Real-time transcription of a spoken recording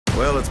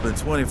Well, it's been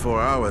 24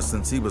 hours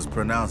since he was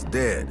pronounced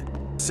dead.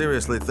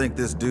 Seriously think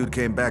this dude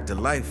came back to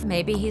life?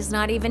 Maybe he's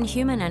not even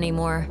human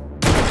anymore.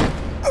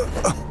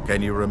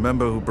 Can you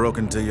remember who broke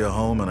into your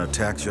home and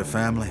attacked your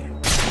family?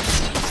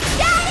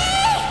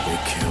 Daddy!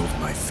 They killed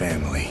my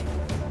family.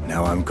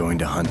 Now I'm going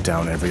to hunt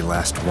down every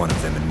last one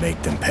of them and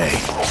make them pay.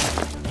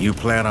 You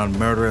plan on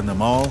murdering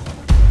them all?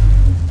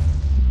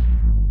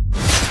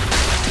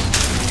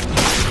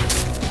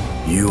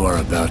 You are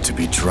about to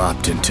be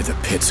dropped into the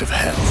pits of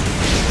hell.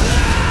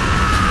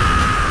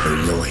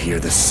 Where you'll hear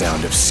the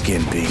sound of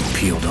skin being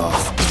peeled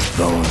off,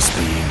 bones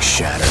being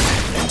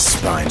shattered, and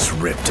spines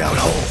ripped out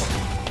whole.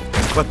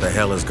 What the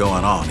hell is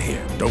going on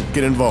here? Don't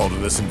get involved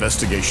in this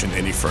investigation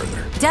any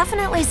further.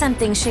 Definitely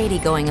something shady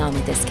going on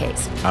with this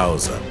case.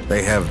 How's up?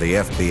 They have the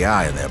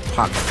FBI in their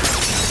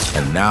pocket.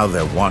 And now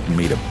they're wanting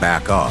me to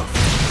back off.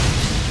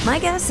 My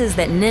guess is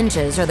that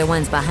ninjas are the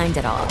ones behind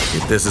it all.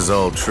 If this is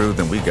all true,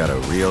 then we got a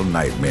real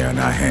nightmare in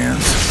our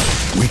hands.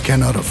 We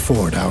cannot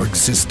afford our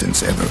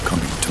existence ever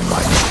coming to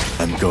light.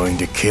 I'm going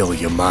to kill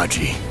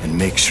Yamaji and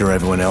make sure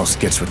everyone else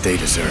gets what they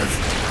deserve.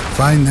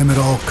 Find them at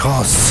all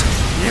costs.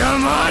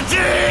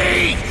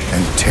 Yamaji!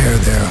 And tear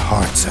their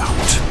hearts out.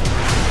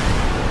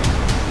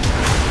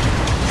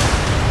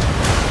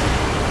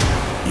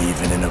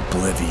 Even in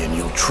oblivion,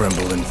 you'll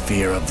tremble in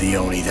fear of the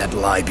Oni that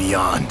lie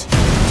beyond.